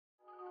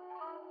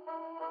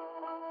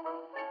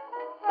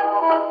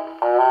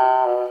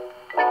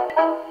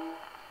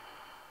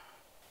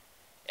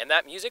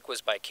that music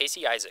was by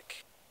Casey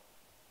Isaac.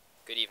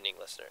 Good evening,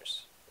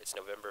 listeners. It's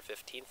November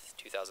 15th,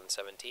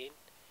 2017,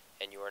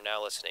 and you are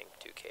now listening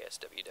to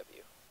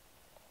KSWW.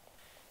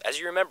 As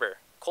you remember,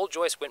 Cole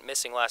Joyce went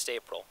missing last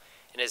April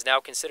and is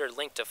now considered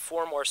linked to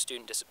 4 more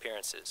student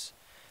disappearances.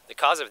 The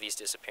cause of these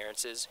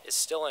disappearances is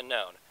still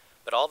unknown,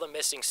 but all the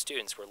missing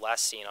students were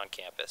last seen on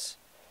campus.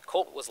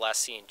 Colt was last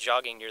seen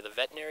jogging near the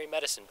veterinary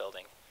medicine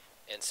building,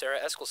 and Sarah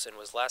Eskelson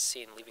was last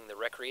seen leaving the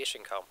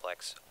recreation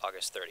complex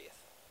August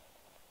 30th.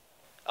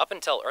 Up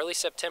until early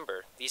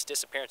September, these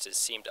disappearances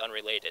seemed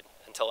unrelated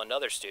until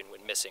another student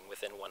went missing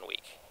within 1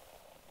 week.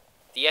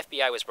 The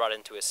FBI was brought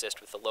in to assist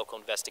with the local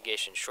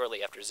investigation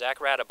shortly after Zach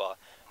Radabaugh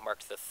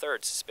marked the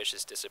 3rd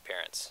suspicious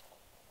disappearance.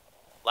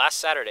 Last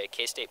Saturday,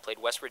 K-State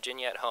played West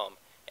Virginia at home,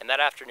 and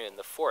that afternoon,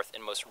 the 4th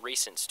and most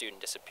recent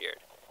student disappeared.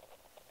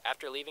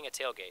 After leaving a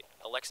tailgate,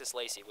 Alexis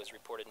Lacey was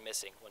reported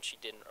missing when she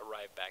didn't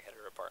arrive back at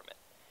her apartment.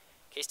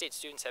 K-State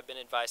students have been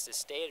advised to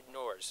stay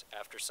indoors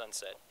after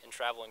sunset and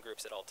travel in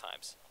groups at all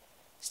times.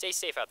 Stay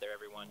safe out there,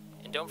 everyone,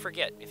 and don't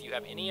forget, if you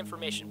have any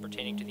information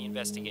pertaining to the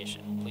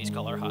investigation, please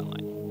call our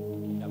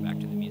hotline. Now back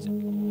to the music.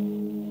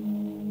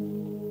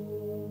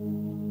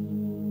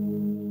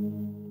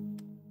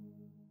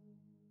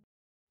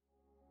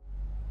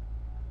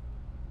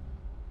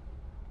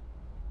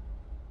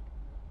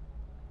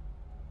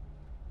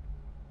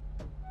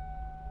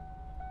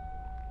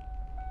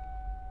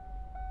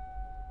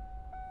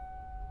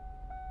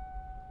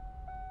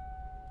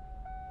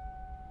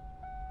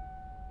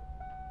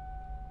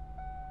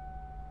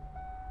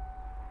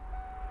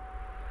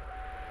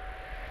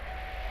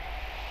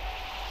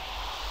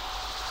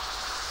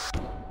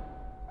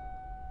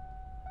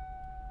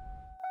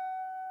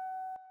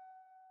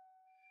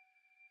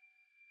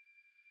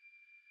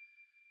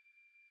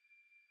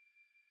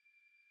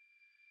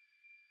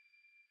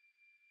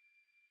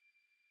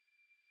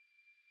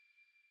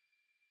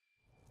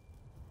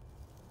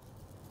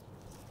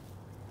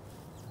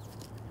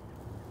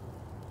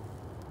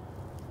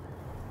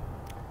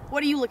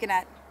 What are you looking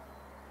at?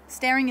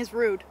 Staring is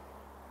rude.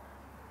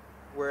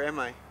 Where am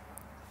I?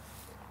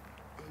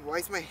 Why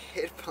is my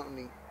head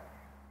pounding?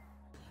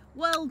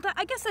 Well,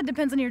 I guess that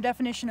depends on your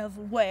definition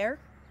of where,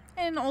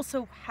 and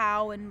also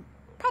how, and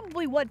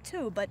probably what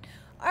too, but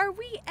are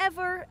we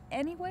ever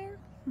anywhere?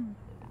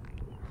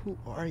 Who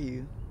are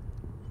you?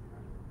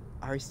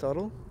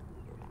 Aristotle?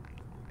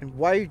 And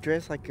why are you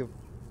dressed like a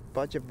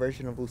budget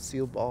version of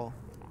Lucille Ball?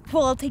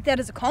 Well, I'll take that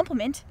as a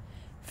compliment.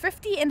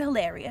 Thrifty and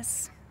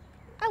hilarious.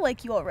 I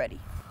like you already.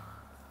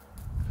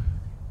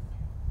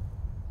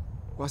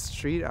 What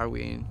street are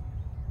we in?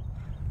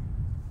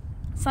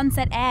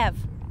 Sunset Ave.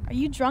 Are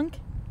you drunk?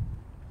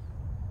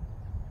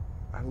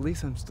 At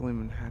least I'm still in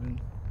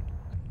Manhattan.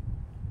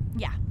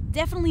 Yeah,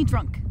 definitely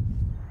drunk.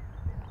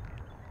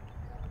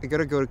 I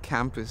gotta go to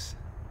campus.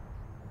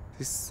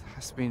 This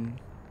has been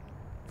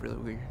really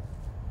weird.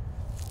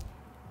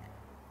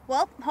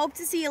 Well, hope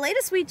to see you later,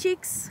 sweet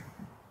cheeks.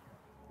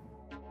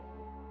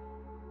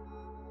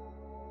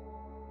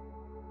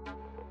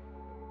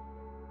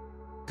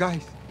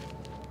 Guys!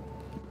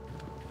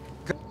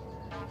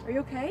 Are you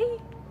okay?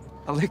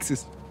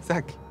 Alexis,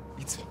 Zach,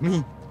 it's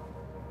me.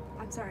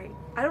 I'm sorry.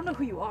 I don't know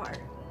who you are.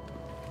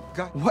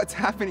 God, what's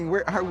happening?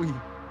 Where are we?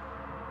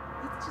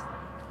 Let's just...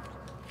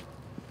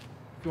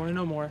 If you want to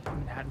know more,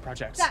 Manhattan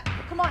Projects. Zach,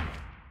 come on.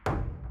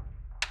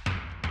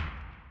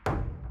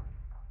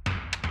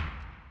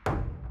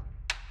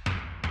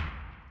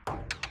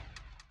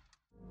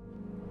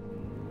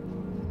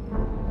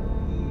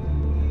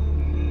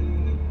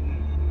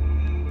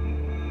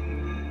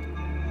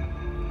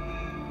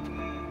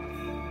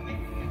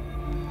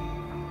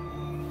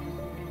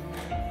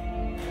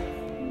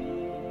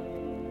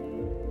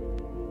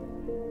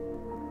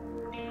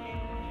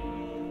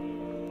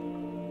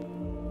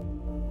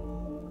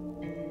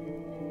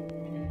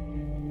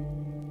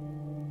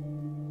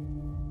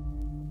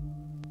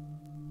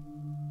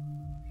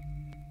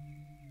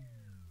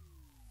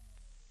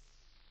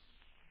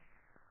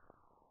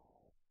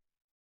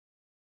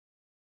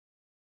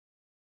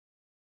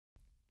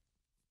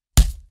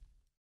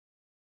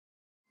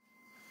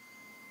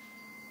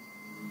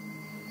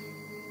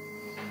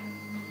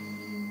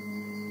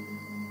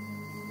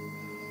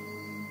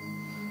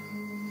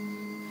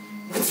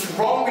 What's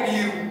wrong with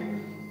you?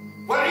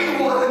 What do you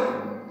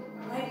want?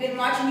 I've been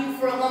watching you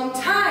for a long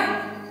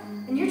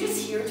time, and you're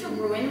just here to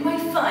ruin my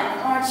fun,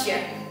 aren't you?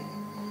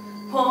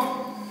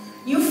 Well,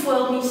 you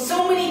foiled me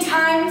so many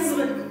times,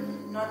 but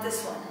not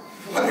this one.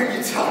 What are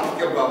you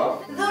talking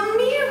about? The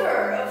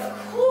mirror,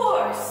 of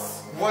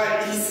course.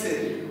 What is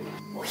it?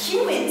 Well,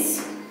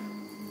 humans,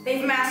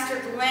 they've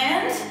mastered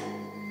land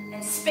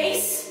and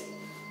space,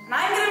 and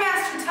I'm gonna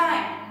master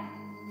time.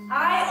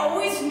 I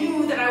always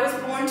knew that I was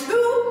born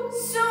too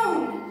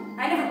soon.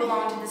 I never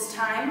belonged to this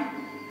time.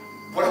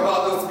 What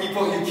about those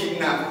people you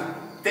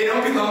kidnapped? They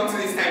don't belong to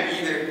this time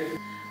either.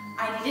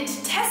 I needed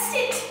to test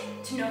it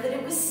to know that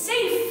it was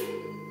safe.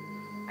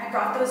 I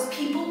brought those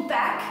people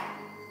back,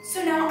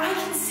 so now I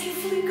can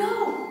safely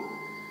go.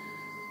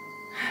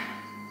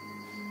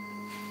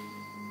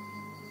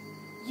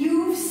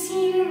 You've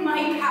seen my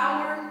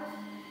power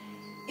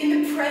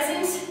in the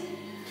present?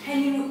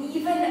 Can you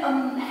even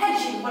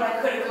imagine what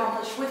I could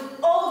accomplish with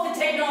all of the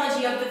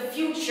technology of the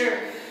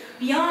future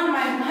beyond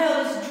my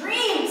wildest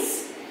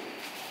dreams?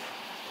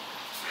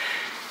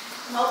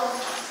 Well,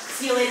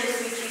 see you later,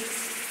 sweet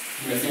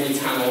cheeks. Missing any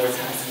time always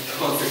has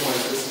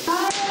consequences.